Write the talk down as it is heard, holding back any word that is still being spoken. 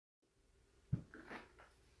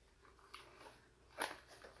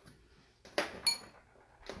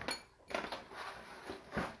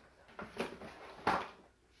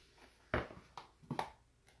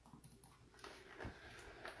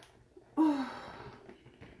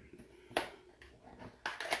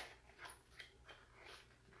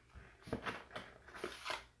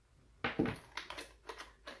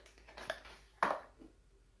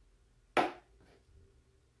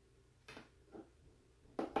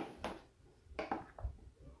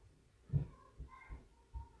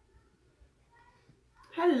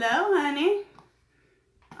Hello, honey.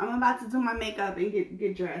 I'm about to do my makeup and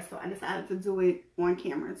get dressed, so I decided to do it on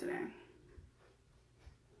camera today.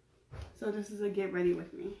 So this is a get ready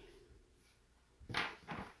with me.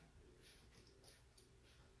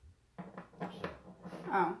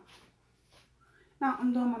 Oh. No,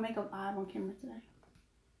 I'm doing my makeup live on camera today.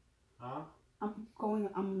 Huh?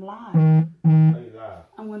 I'm live. Are you live?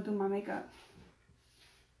 I'm going to do my makeup.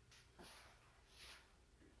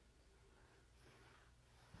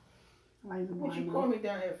 What you call me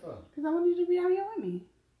down here for? Because I wanted you to be out here with me.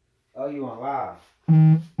 Oh, you on live? So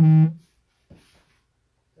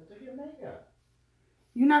do your makeup.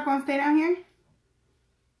 You not going to stay down here?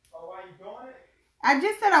 Oh, why you doing it? I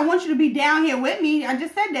just said I want you to be down here with me. I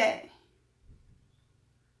just said that.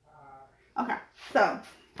 Okay, so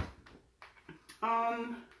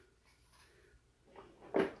I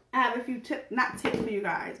have a few not tips for you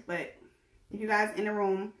guys, but if you guys in the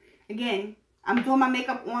room, again, I'm doing my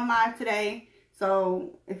makeup on live today.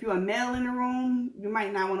 So if you're a male in the room, you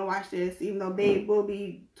might not want to watch this, even though babe will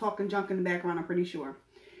be talking junk in the background, I'm pretty sure.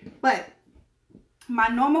 But my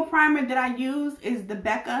normal primer that I use is the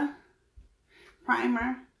Becca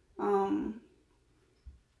primer.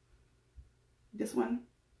 This one.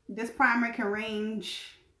 This primer can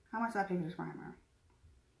range, how much did I pay for this primer?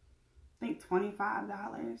 I think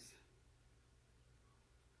 $25.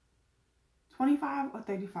 25 or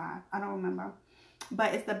 35, I don't remember.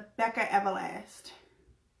 But it's the Becca Everlast.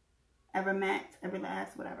 Evermatte,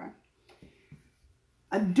 Everlast, whatever.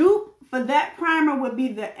 A dupe for that primer would be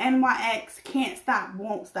the NYX Can't Stop,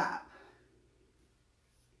 Won't Stop.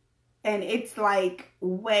 And it's like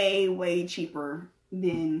way, way cheaper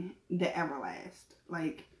than the Everlast.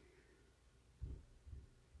 Like,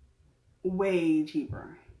 way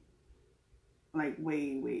cheaper. Like,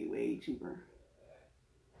 way, way, way cheaper.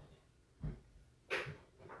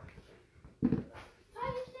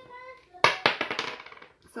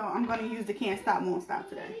 So I'm going to use the Can't Stop, Won't Stop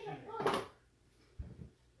today.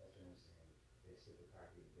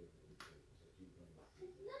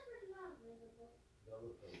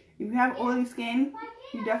 If you have oily skin,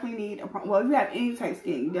 you definitely need a primer. Well, if you have any type of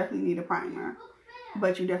skin, you definitely need a primer.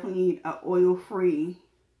 But you definitely need an oil-free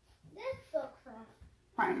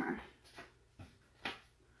primer.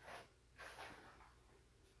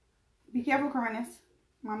 Be careful, Corinne.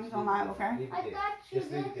 Mommy's on live, okay? I got you.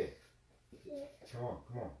 Just leave it there. Come on,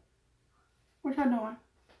 come on. What y'all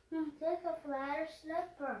doing? Take a flatter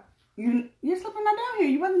slipper. Your slipper not down here.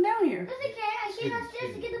 You wasn't down here. That's okay. I came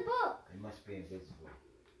upstairs to get the book. It must be invisible.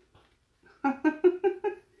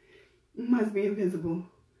 It must be invisible.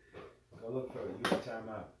 Go look for it. You can time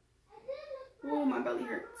out. Oh, my belly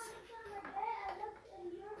hurts.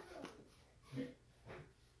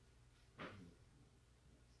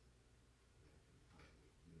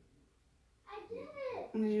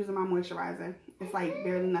 I'm just using my moisturizer. It's like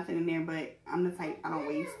barely nothing in there, but I'm the type I don't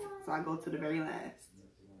waste, so I go to the very last.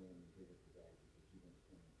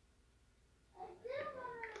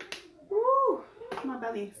 Woo! My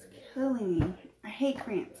belly is killing me. I hate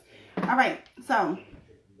cramps. All right, so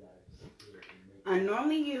I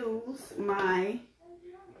normally use my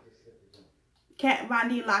Kat Von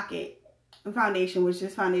D Lock-It foundation, which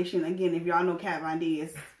is foundation, again, if y'all know Kat Von D,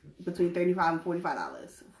 is between $35 and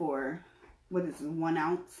 $45 for, what is it, 1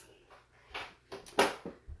 ounce.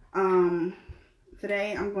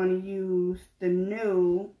 Today I'm going to use the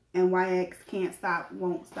new NYX Can't Stop,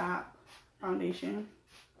 Won't Stop foundation.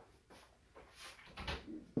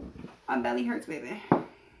 My belly hurts, baby.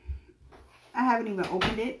 I haven't even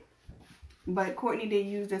opened it, but Courtney did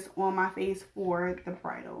use this on my face for the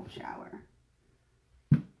bridal shower.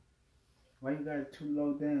 Why you got it too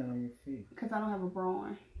low down on your feet? Because I don't have a bra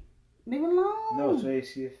on. Leave it alone. No, so they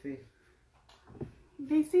see your face.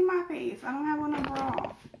 They see my face. I don't have on a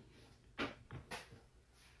bra.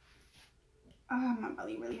 Oh, my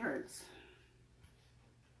belly really hurts.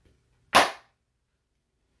 I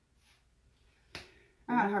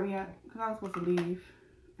gotta hurry up because I was supposed to leave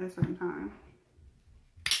at a certain time.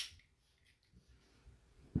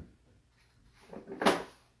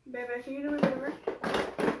 Baby, can you do me a favor?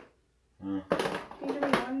 Can you do me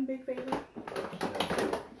one big favor?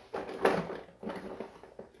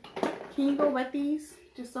 Can you go wet these?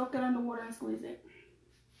 Just soak it underwater and squeeze it.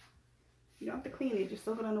 You don't have to clean it. Just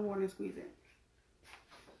soak it underwater and squeeze it.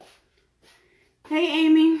 Hey,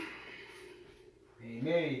 Amy.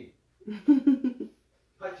 Amy.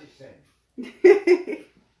 Hutchison.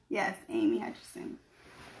 Yes, Amy Hutchison.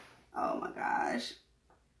 Oh my gosh.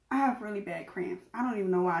 I have really bad cramps. I don't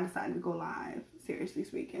even know why I decided to go live, seriously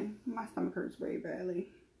speaking. My stomach hurts very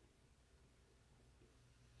badly.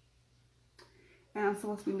 And I'm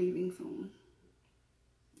supposed to be leaving soon.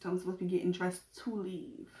 So I'm supposed to be getting dressed to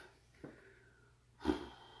leave.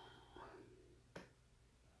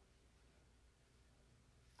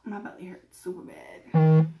 My belly hurts super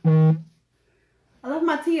bad. I left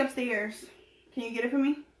my tea upstairs. Can you get it for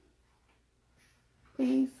me?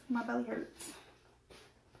 Please, my belly hurts.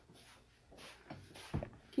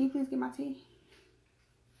 Can you please get my tea?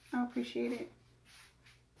 I appreciate it.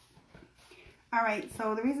 Alright,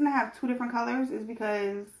 so the reason I have two different colors is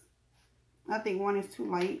because I think one is too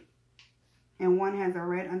light and one has a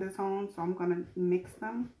red undertone, so I'm going to mix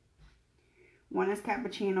them. One is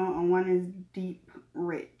cappuccino and one is deep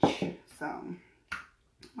rich. So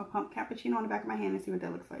I'll pump cappuccino on the back of my hand and see what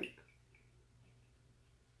that looks like.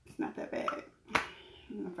 It's not that bad. I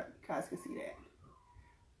don't know if you guys can see that.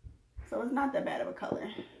 So it's not that bad of a color.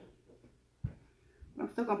 But I'm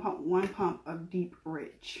still going to pump one pump of deep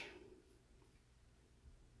rich.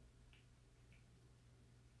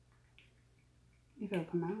 If it'll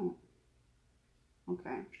come out.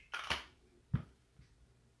 Okay.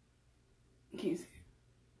 Can you see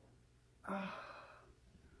it?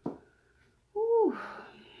 Whew.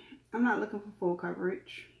 I'm not looking for full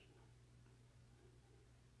coverage.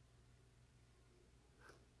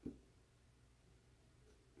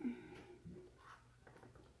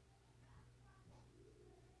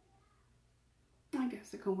 I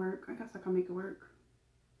guess it can work. I guess I can make it work.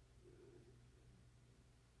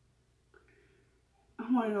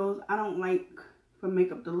 I'm one of those, I don't like for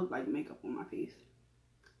makeup to look like makeup on my face.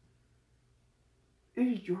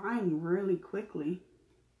 It's drying really quickly.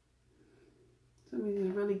 So it means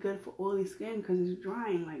it's really good for oily skin because it's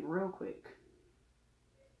drying like real quick.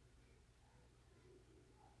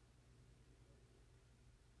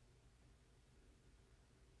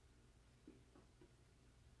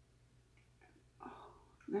 Oh,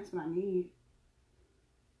 that's what I need.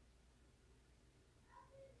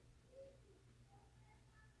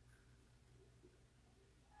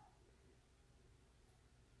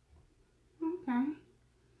 Okay.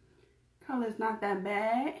 Color's not that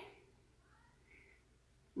bad.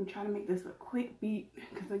 I'm trying to make this a quick beat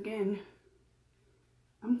because again,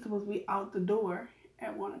 I'm supposed to be out the door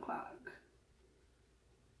at 1 o'clock.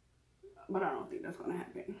 But I don't think that's going to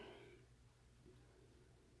happen.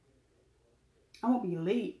 I won't be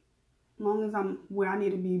late as long as I'm where I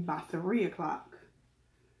need to be by 3 o'clock.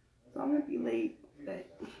 So I won't be late. But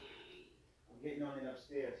I'm getting on it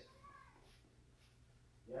upstairs.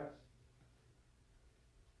 Yes?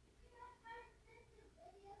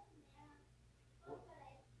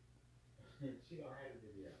 She don't have a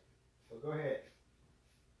video. So go ahead.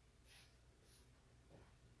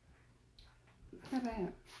 It's not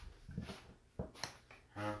bad.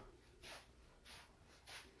 Huh?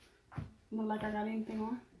 Look like I got anything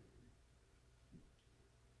on?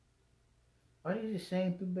 Are these the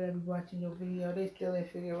same people that be watching your video? They still ain't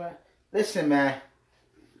figure out. Listen, man.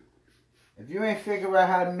 If you ain't figure out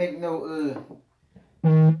how to make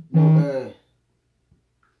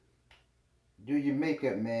do your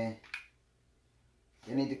makeup, man,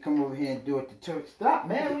 you need to come over here and do it to church. Stop,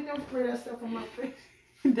 man. We don't spray that stuff on my face.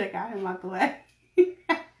 That got him out the way.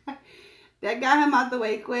 That got him out the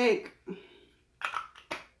way quick.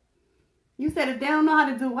 You said if they don't know how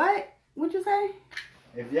to do what? What'd you say?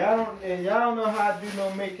 If y'all don't know how to do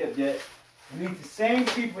no makeup yet, you need the same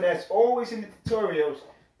people that's always in the tutorials,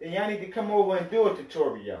 then y'all need to come over and do a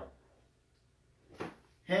tutorial.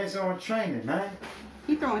 Hands-on training, man.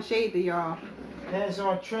 He throwing shade to y'all.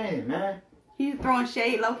 Hands-on training, man. He's throwing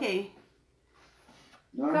shade, low-key.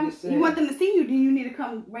 No, I'm just saying. You want them to see you, then you need to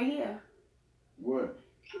come right here. What?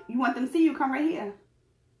 You want them to see you, come right here.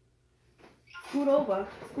 Scoot over.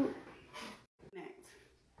 Scoot. Next.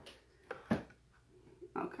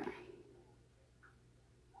 Okay.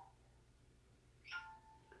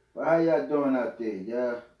 Well, how y'all doing out there,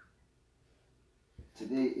 y'all?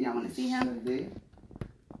 Today Y'all want to see him? Sunday.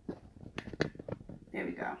 There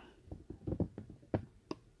we go.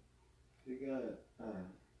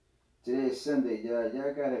 Today is Sunday, y'all.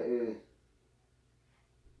 Y'all gotta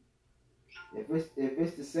if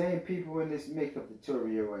it's the same people in this makeup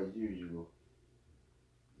tutorial as usual,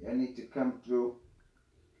 y'all need to come through.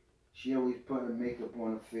 She always putting makeup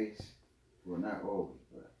on her face. Well, not always,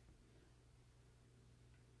 but.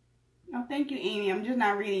 Oh, thank you, Amy. I'm just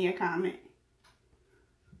not reading your comment.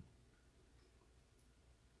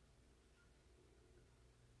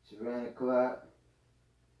 Savannah Clark.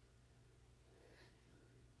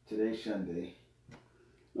 Today's Sunday.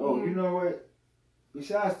 Oh, Yeah. you know what?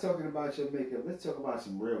 Besides talking about your makeup, let's talk about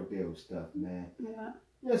some real deal stuff, man. Yeah.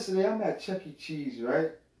 Yesterday, I'm at Chuck E. Cheese,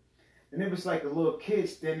 right? And it was like a little kid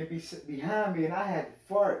standing behind me, and I had to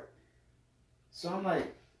fart. So I'm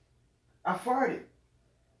like, I farted.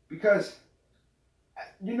 Because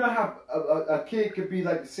you know how a kid could be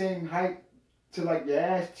like the same height to like your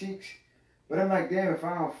ass cheeks, but I'm like, damn, if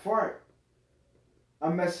I don't fart,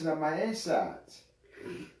 I'm messing up my insides.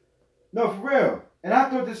 No, for real. And I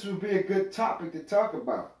thought this would be a good topic to talk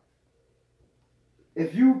about.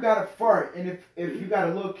 If you got a fart and if you got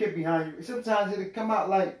a little kid behind you, sometimes it'll come out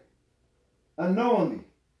like unknowingly.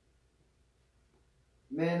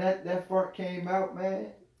 Man, that fart came out, man.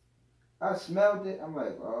 I smelled it. I'm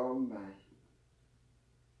like, oh man.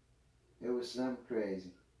 It was something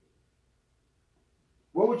crazy.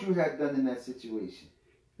 What would you have done in that situation?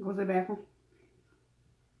 Go to the bathroom.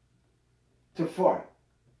 To fart.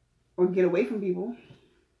 Or get away from people.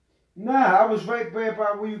 Nah, I was right there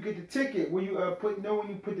by where you get the ticket. Where you when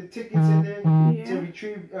you put the tickets in there to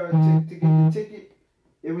retrieve to get the ticket.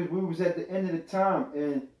 We was at the end of the time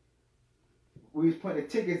and we was putting the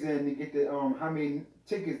tickets in to get the how many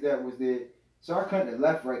tickets that was there. So I couldn't have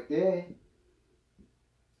left right there.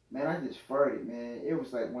 Man, I just farted, man. It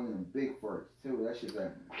was like one of them big farts too. That shit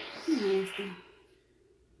like nasty.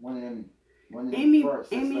 One of them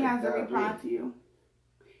farts. Amy like has a reply to you.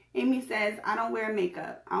 Amy says, I don't wear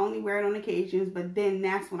makeup. I only wear it on occasions, but then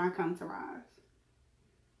that's when I come to Rise.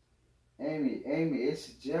 Amy, it's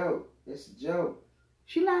a joke. It's a joke.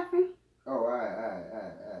 She laughing. Oh,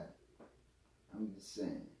 I'm just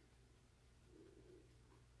saying.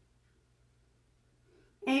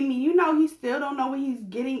 Amy, you know he still don't know where he's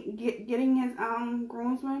getting his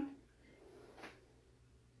groomsmen.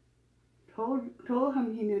 Told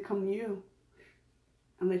him he need to come to you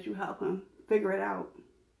and let you help him figure it out.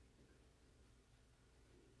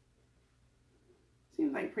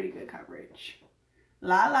 Seems like pretty good coverage.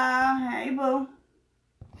 Lala, hey boo.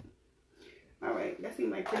 All right, that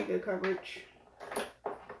seems like pretty good coverage.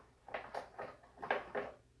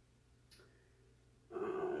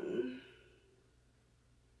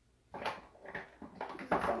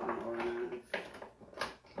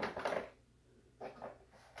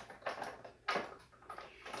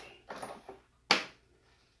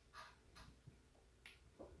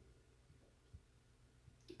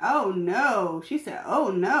 Oh no, she said, oh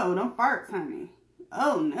no, don't farts, honey.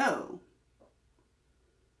 Oh no.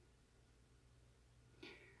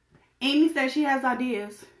 Amy says she has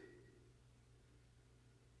ideas.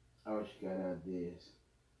 Oh, she got ideas.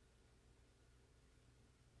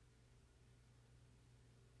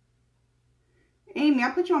 Amy, I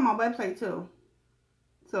put you on my website too.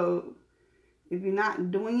 So if you're not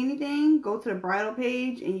doing anything, go to the bridal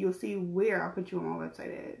page and you'll see where I put you on my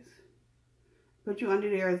website as. Put you under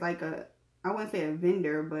there as like I wouldn't say a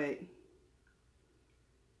vendor, but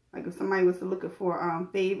like if somebody was to look for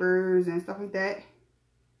favors and stuff like that,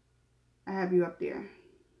 I have you up there.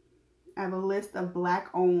 I have a list of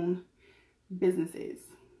Black-owned businesses.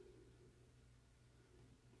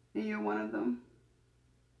 And you're one of them.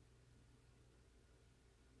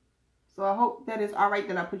 So I hope that it's alright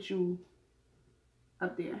that I put you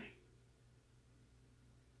up there.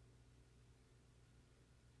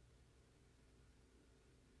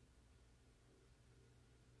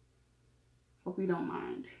 Hope you don't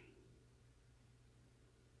mind.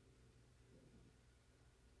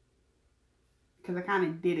 Because I kind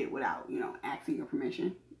of did it without, asking your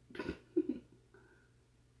permission.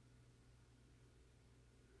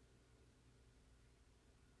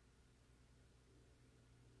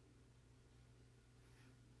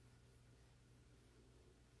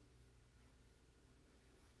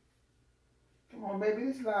 Come on, baby.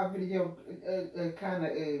 This live video kind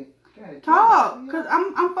of talk, because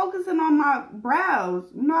I'm focusing on my brows.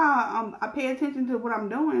 You know how I pay attention to what I'm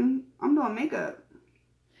doing. I'm doing makeup.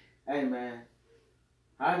 Hey, man.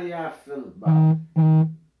 How do y'all feel about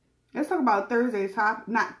Let's talk about Thursday's topic.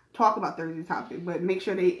 Not talk about Thursday's topic, but make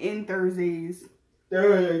sure they end Thursday's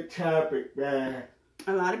topic, man?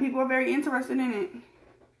 A lot of people are very interested in it.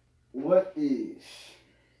 What is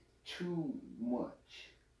too much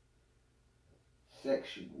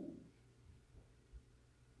sexual?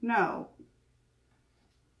 No.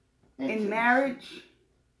 In marriage,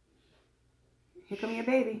 here come your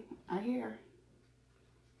baby. I hear.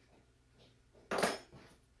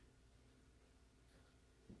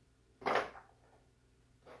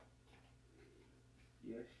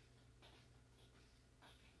 Yes.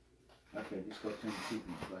 Okay, just go turn the TV.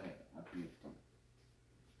 Go ahead. I'll be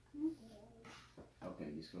okay,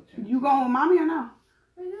 just go turn. You going with mommy or no?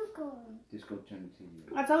 Where you going? Just go turn the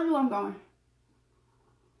TV. I told you I'm going.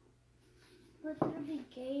 There's gonna be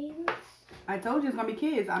games. I told you it's gonna be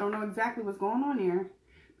kids. I don't know exactly what's going on here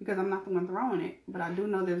because I'm not the one throwing it, but I do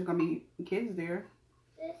know there's gonna be kids there.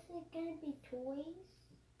 Is it gonna be toys?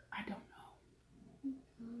 I don't know.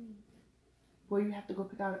 Well, you have to go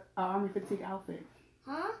pick out an army fatigue outfit.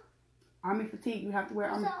 Huh? Army fatigue. You have to wear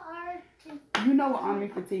What's army. the art? You know what army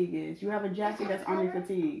fatigue is. You have a jacket that's army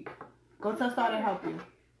fatigue. Go tell Star to help you.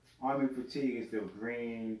 Army fatigue is the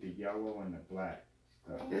green, the yellow, and the black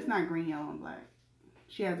stuff. It's not green, yellow, and black.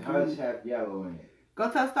 She has Hers green. have yellow in it. Go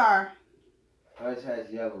tell Star. Hers has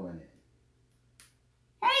yellow in it.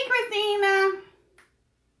 Hey, Christina.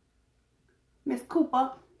 Miss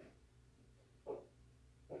Cooper.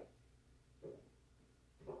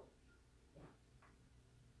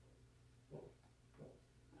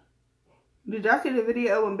 Did y'all see the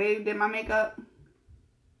video when Babe did my makeup?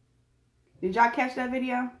 Did y'all catch that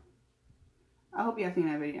video? I hope y'all seen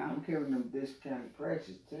that video. I'm giving them discounted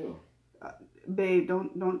prices too. Babe,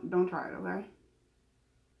 don't try it, okay?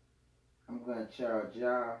 I'm gonna charge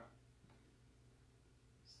y'all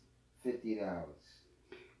 $50.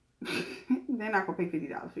 They're not gonna pay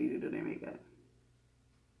 $50 for you to do their makeup.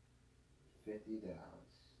 $50.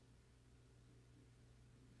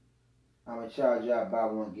 I'm gonna charge y'all buy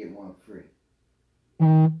one get one free.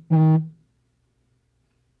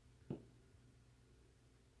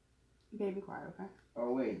 Baby, quiet, okay?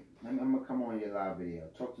 Oh wait, I'm gonna come on your live video.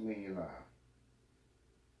 Talk to me in your live.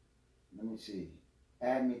 Let me see.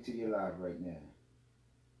 Add me to your live right now.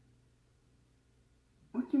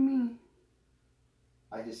 What you mean?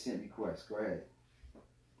 I just sent requests. Go ahead.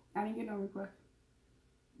 I didn't get no request.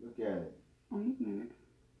 Look at it. I'm looking at it.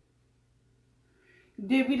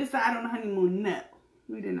 Did we decide on the honeymoon? No,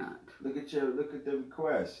 we did not. Look at the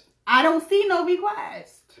request. I don't see no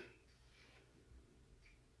request.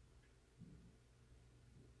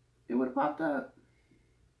 It would have popped up.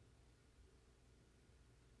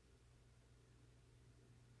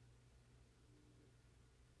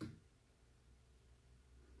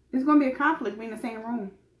 It's gonna be a conflict being in the same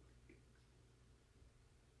room.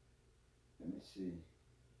 Let me see.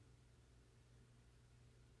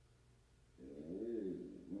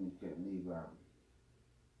 Let me leave out.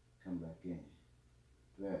 Come back in.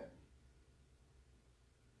 There.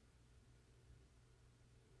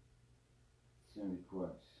 Send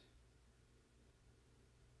requests.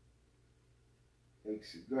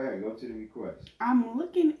 Go ahead, go to the request. I'm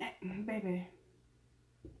looking at, baby.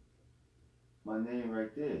 My name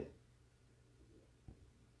right there.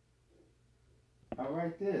 All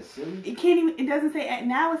right there, silly. It can't even, it doesn't say add.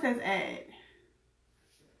 Now it says add.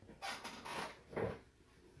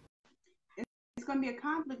 It's going to be a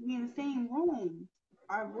conflict being in the same room.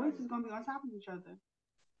 Our voice is going to be on top of each other.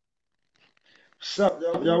 What's up,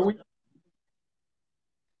 yo?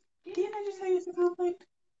 Didn't I just tell you it's a conflict?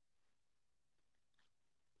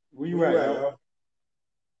 Where you at, yo?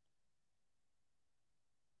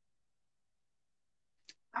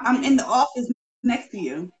 I'm in the office next to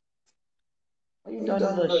you. Are you done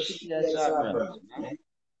with that shitty ass eyebrows, man?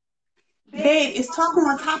 Babe, it's talking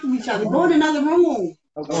on top of each other. Go in another room.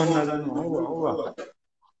 I'm going to another room. Hold on.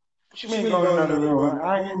 What you mean go in another room?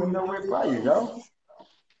 I ain't even nowhere by you, yo.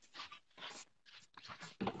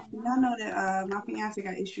 Y'all know that my fiance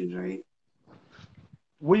got issues, right?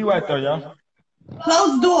 Where you at, though, yo?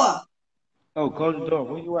 Close the door. Oh, close the door.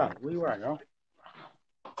 Where you at, yo?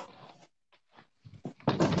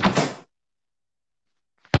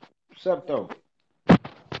 What's up, though?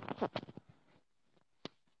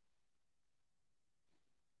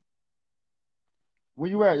 Where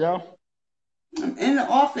you at, yo? I'm in the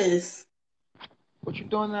office. What you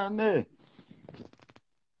doing down there?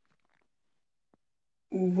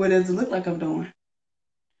 What does it look like I'm doing?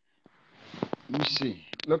 Let me see.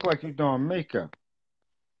 Look like you doing makeup.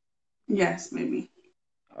 Yes, maybe.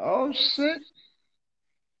 Oh, shit.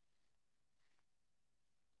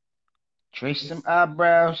 Trace them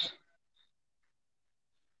eyebrows.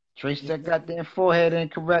 Trace that goddamn forehead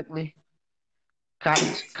incorrectly.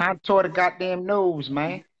 Contour the goddamn nose,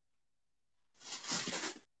 man.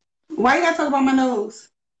 Why you gotta talk about my nose?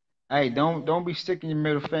 Hey, don't be sticking your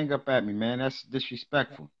middle finger up at me, man. That's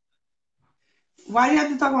disrespectful. Why do you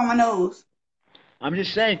have to talk about my nose? I'm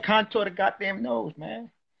just saying, contour the goddamn nose,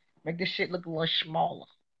 man. Make this shit look a little smaller.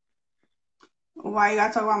 Why you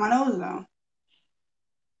gotta talk about my nose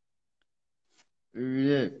though?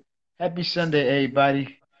 Yeah. Happy Sunday,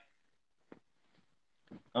 everybody.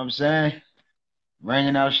 Know what I'm saying?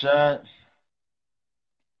 Raining outside.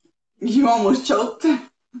 You almost choked. Huh?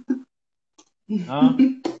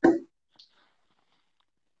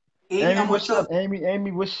 Amy, almost what's up? choked.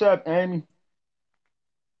 Amy, what's up, Amy?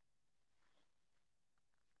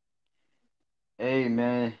 Hey,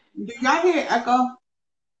 man. Do y'all hear echo?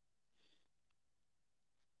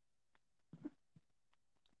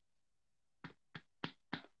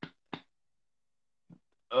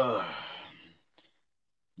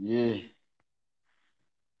 Yeah.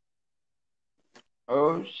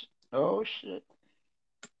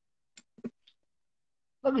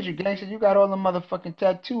 Look at you, gangster. You got all the motherfucking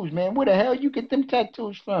tattoos, man. Where the hell you get them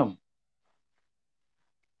tattoos from?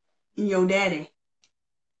 Yo, daddy.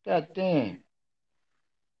 God damn.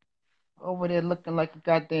 Over there looking like a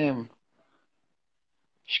goddamn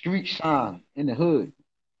street sign in the hood.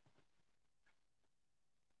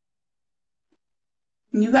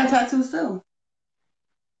 You got tattoos too.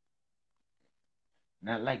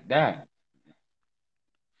 Not like that.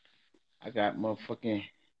 I got motherfucking.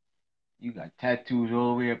 You got tattoos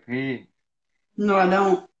all the way up here. No, I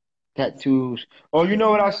don't. Tattoos. Oh, you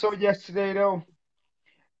know what I saw yesterday though?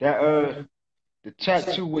 That the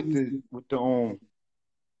tattoo with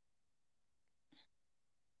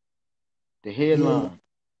the headline.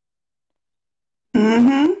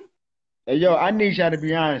 Mm-hmm. Hey yo, I need y'all to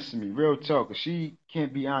be honest to me, real talk, 'cause she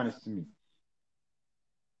can't be honest to me.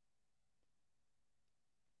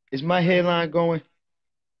 Is my hairline going?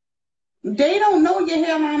 They don't know your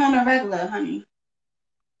hairline on the regular, honey.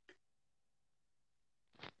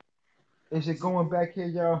 Is it going back here,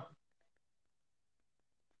 y'all?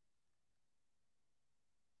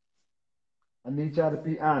 I need y'all to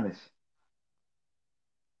be honest.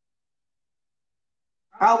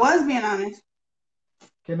 I was being honest.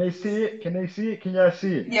 Can they see it? Can they see it? Can y'all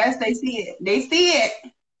see it? Yes, they see it. They see it.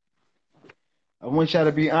 I want y'all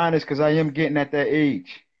to be honest because I am getting at that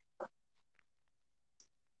age.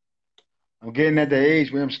 I'm getting at the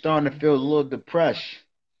age where I'm starting to feel a little depressed.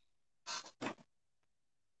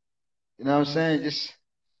 You know what I'm saying? Just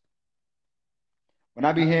when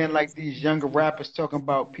I be hearing like these younger rappers talking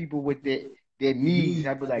about people with their needs,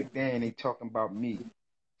 I be like, damn, they talking about me.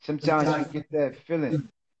 Sometimes you get that feeling. You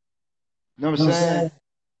know what I'm saying?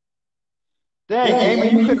 Dang,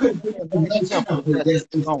 Amy, you could have been there, man. She done put that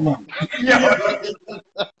shit on. Yo,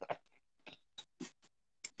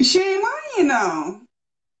 She ain't lying though.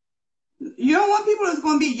 You don't want people that's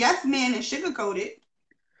gonna be yes men and sugarcoat it.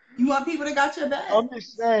 You want people that got your back. I'm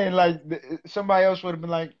just saying, like somebody else would have been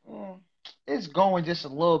like, it's going just a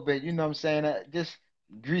little bit. You know what I'm saying? Just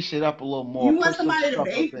grease it up a little more, You want put some somebody to stuff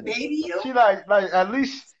up in it. baby you? She like at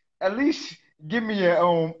least give me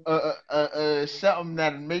a something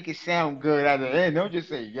that make it sound good at the end. Don't just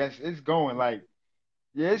say yes, it's going. Like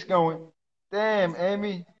yeah, it's going. Damn,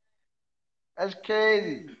 Amy, that's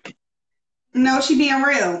crazy. No, she being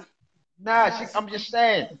real. Nah, I'm just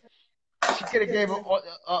saying. She could have gave an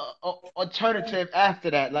alternative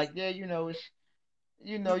after that. Like, yeah, you got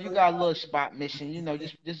a little spot missing.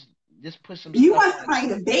 Just put some You stuff want on it. somebody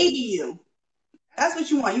to baby you. That's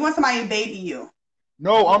what you want. You want somebody to baby you.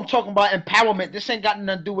 No, I'm talking about empowerment. This ain't got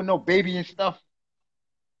nothing to do with no baby and stuff.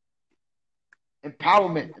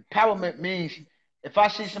 Empowerment. Empowerment means if I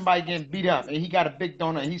see somebody getting beat up and he got a big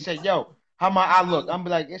donut and he said, "Yo, how my eye look?" I'm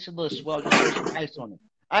be like, "It's a little swell. Just put some ice on it."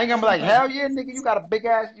 I ain't gonna be like, "Hell yeah, nigga, you got a big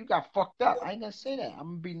ass. You got fucked up." I ain't gonna say that. I'm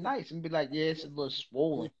gonna be nice and be like, "Yeah, it's a little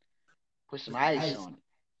swollen. Put some ice on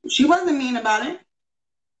it." She wasn't mean about it.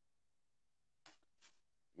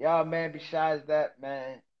 Y'all, man, besides that,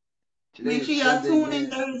 man, today Make is sure y'all Sunday, tune in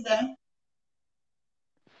man. Thursday.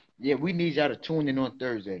 Yeah, we need y'all to tune in on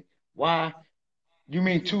Thursday. Why? You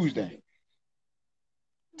mean Tuesday?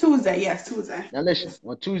 Tuesday, yes, Tuesday. Now listen,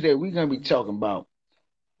 on Tuesday we're gonna be talking about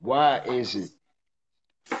why is it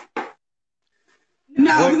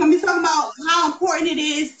No, we're what? gonna be talking about how important it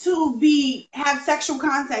is to have sexual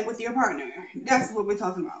contact with your partner. That's what we're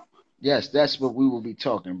talking about. Yes, that's what we will be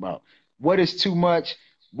talking about. What is too much?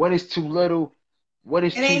 What is too little? What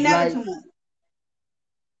is It too ain't never light? too much.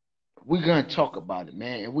 We're gonna talk about it,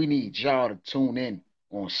 man, and we need y'all to tune in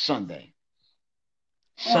on Sunday.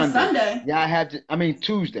 On Sunday, Sunday. y'all have to. I mean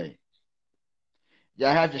Tuesday.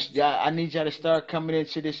 Y'all have to. Y'all, I need y'all to start coming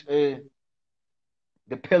into this.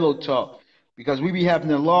 The pillow talk because we be having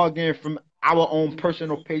to log in from our own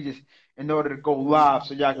personal pages in order to go live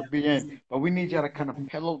so y'all can be in. But we need y'all to kind of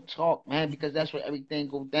pillow talk, man, because that's where everything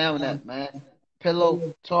go down at, man.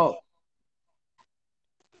 Pillow talk.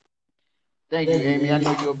 Thank you, Amy. I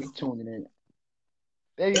know you'll be tuning in.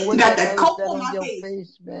 Baby, what Got the that hell is coke that on on my your face.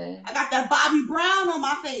 face, man? I got that Bobby Brown on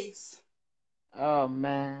my face. Oh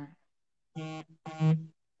man.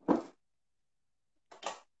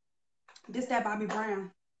 This that Bobby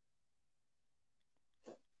Brown.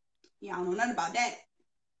 Y'all don't know nothing about that.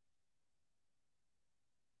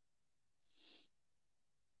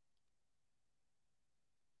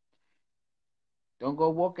 Don't go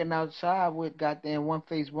walking outside with goddamn one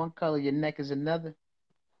face, one color, your neck is another.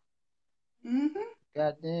 Mm-hmm.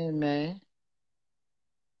 Goddamn, man.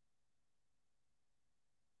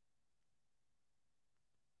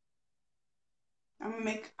 I'm gonna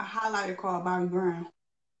make a highlighter called Bobby Brown.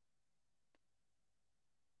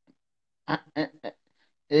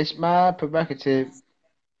 It's my prerogative.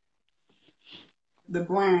 The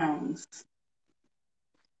Browns.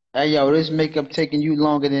 Hey, yo, this makeup taking you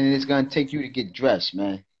longer than it's gonna take you to get dressed,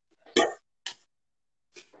 man.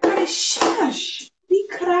 Hey, shush. Be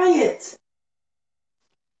quiet.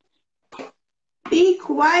 Be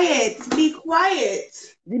quiet. Be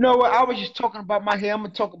quiet. You know what? I was just talking about my hair. I'm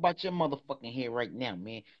gonna talk about your motherfucking hair right now,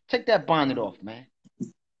 man. Take that bonnet off, man.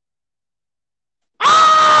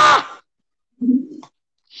 Ah!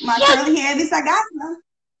 My Shit! curly hair, at least I got some.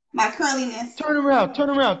 My curliness. Turn around, turn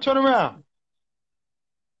around, turn around.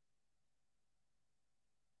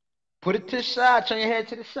 Put it to the side. Turn your head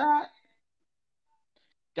to the side.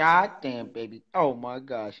 God damn, baby. Oh my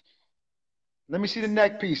gosh. Let me see the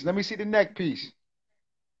neck piece. Let me see the neck piece.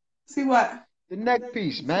 See what? The neck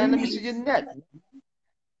piece, What do man. you Let me see mean? your neck.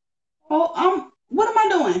 Oh, what am I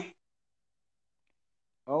doing?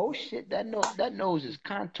 Oh shit, that nose is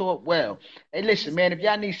contoured well. Hey, listen, man, if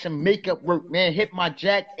y'all need some makeup work, man, hit my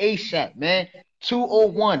Jack ASAP, man.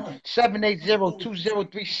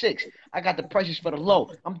 201-780-2036. I got the prices for the low.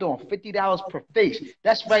 I'm doing $50 per face.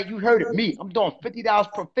 That's right, you heard it, me. I'm doing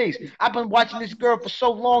 $50 per face. I've been watching this girl for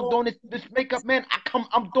so long doing this makeup, man.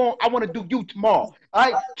 I want to do you tomorrow.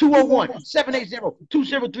 All right,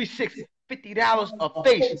 201-780-2036. $50 a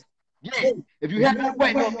face. Yeah. If you having a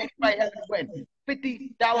wedding or if anybody having a wedding,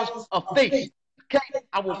 $50 a face. Okay,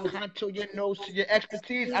 I will contour your nose to your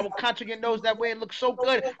expertise. I will contour your nose that way it looks so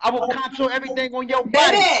good. I will contour everything on your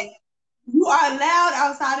body. Baby, you are loud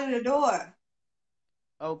outside of the door.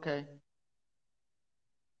 Okay,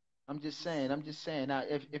 I'm just saying. I'm just saying. Now,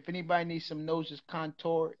 if anybody needs some noses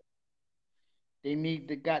contoured, they need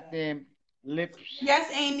the goddamn lips.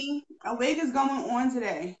 Yes, Amy, a wig is going on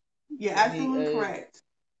today. You're They need absolutely correct.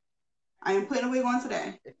 I am putting a wig on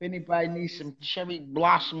today. if anybody needs some cherry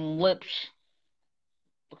blossom lips,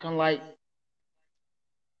 looking like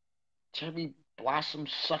cherry blossom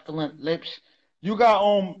succulent lips. You got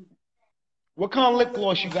what kind of lip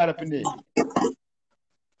gloss you got up in there?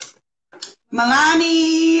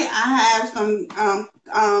 Milani, I have some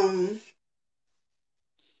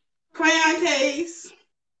crayon case.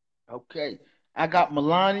 Okay. I got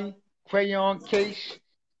Milani, crayon case,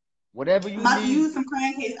 whatever I'm you about to need, use some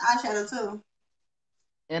crayon case eyeshadow too.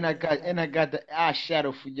 and I got the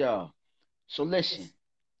eyeshadow for y'all. So listen,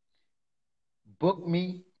 book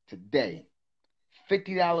me today.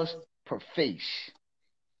 $50 per face.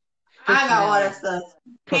 I got all that $50 stuff.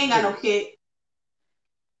 He per ain't got no face. kit.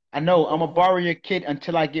 I know I'm gonna borrow your kid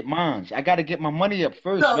until I get mine. I gotta get my money up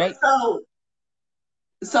first, So right? so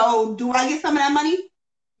so do I get some of that money?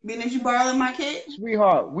 Being that you borrowing my kit?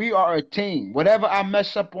 Sweetheart, we are a team. Whatever I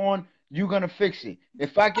mess up on, you gonna fix it.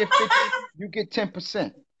 If I get 50, you get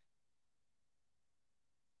 10%.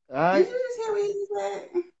 All Did right? you just hear what he said?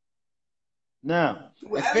 Now, if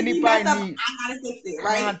Whatever you anybody mess up, need I gotta fix it,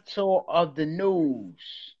 right? contour of the nose,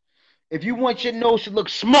 if you want your nose to look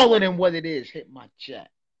smaller than what it is, hit my chat.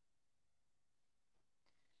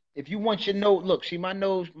 If you want your nose, look, see my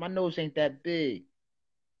nose ain't that big.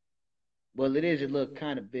 Well, it is. It look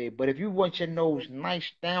kind of big. But if you want your nose nice,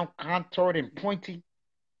 down, contoured, and pointy,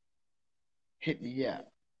 hit me up.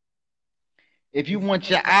 If you want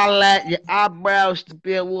your your eyebrows to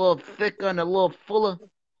be a little thicker and a little fuller,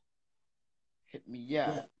 hit me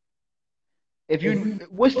up. If you,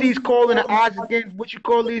 what's these called in the eyes again? What you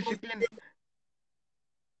call these again?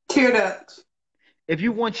 Tear ducts. If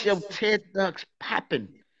you want your tear ducts popping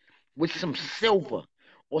with some silver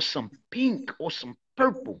or some pink or some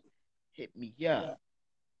purple, hit me up.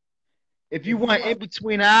 If you want in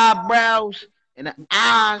between the eyebrows and the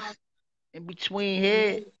eyes, in between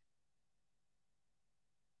here,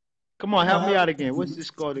 come on, help me out again. What's this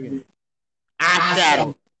called again?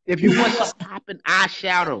 Eyeshadow. If you want some popping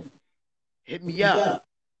eyeshadow, hit me up.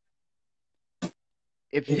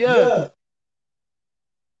 If your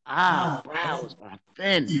eyebrows are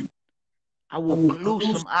thin, I will glue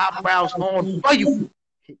some eyebrows on for you.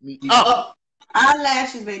 Hit me up.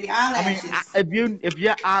 Eyelashes, baby, I mean, eyelashes. if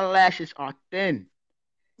your eyelashes are thin,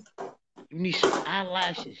 you need some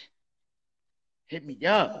eyelashes. Hit me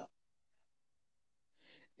up.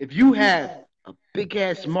 If you have a big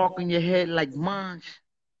ass mark on your head like mine,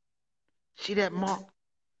 see that mark?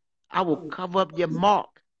 I will cover up your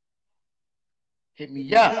mark. Hit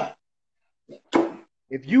me up.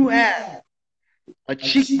 If you have a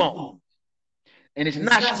cheekbone and it's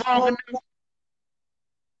not strong enough,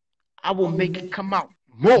 I will make it come out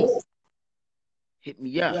more. Hit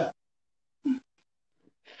me up.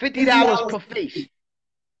 $50 per face.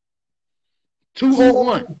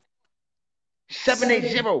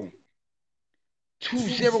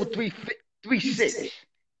 201-780-2036.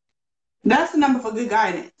 That's the number for good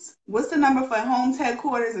guidance. What's the number for home's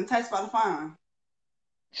headquarters and touched by the farm?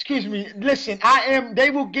 Excuse me. Listen,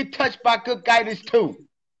 they will get touched by good guidance too.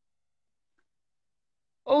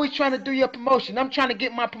 Always trying to do your promotion. I'm trying to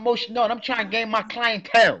get my promotion on. I'm trying to gain my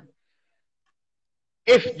clientele.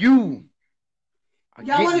 If you are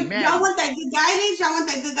Y'all getting want married, that good guidance? Y'all want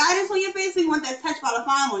that good guidance on your face, or you want that touched by the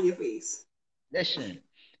farm on your face? listen.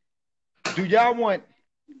 Do y'all want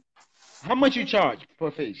how much you charge for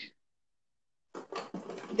a face?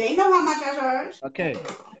 They know how much I charge. Okay.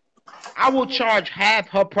 I will charge half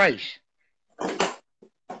her price.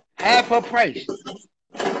 Half her price.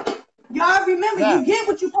 Y'all remember, Yeah. you get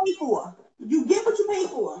what you pay for. You get what you pay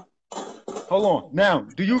for. Hold on. Now,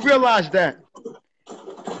 do you realize that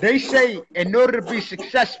they say in order to be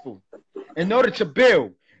successful, in order to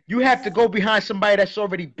build, you have to go behind somebody that's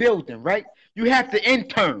already building, right? You have to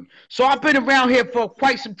intern. So I've been around here for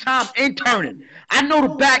quite some time interning. I know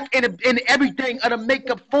the back and everything of the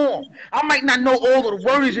makeup form. I might not know all of the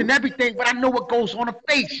words and everything, but I know what goes on a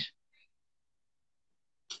face.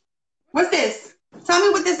 What's this? Tell me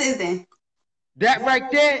what this is then. That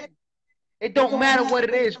right there, it don't matter what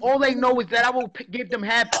it is. All they know is that I will give them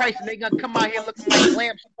half price and they're going to come out here looking like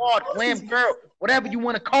glam squad, glam girl, whatever you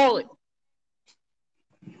want to call it.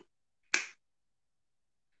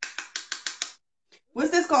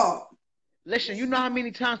 What's this called? Listen, you know how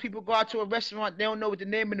many times people go out to a restaurant, they don't know what the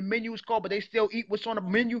name of the menu is called, but they still eat what's on the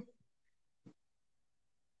menu?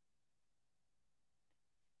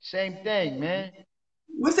 Same thing, man.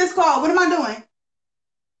 What's this called? What am I doing?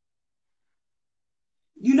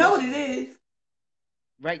 You know what it is.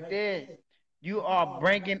 Right there. You are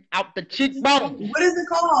bringing out the cheekbones. What is it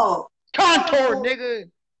called? Contour, nigga.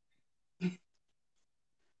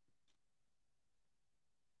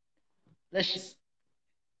 Listen,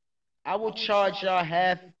 I will charge y'all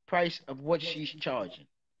half price of what she's charging.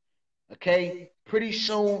 Okay? Pretty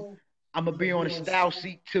soon, I'm going to be on a style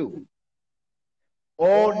seat too.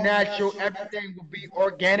 All natural, everything will be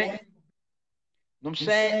organic. You know what I'm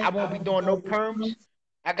saying? I won't be doing no perms.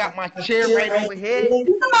 I got my chair right over here. Look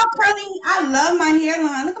at my curly. I love my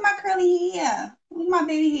hairline. Look at my curly hair. Look at my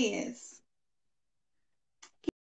baby hairs.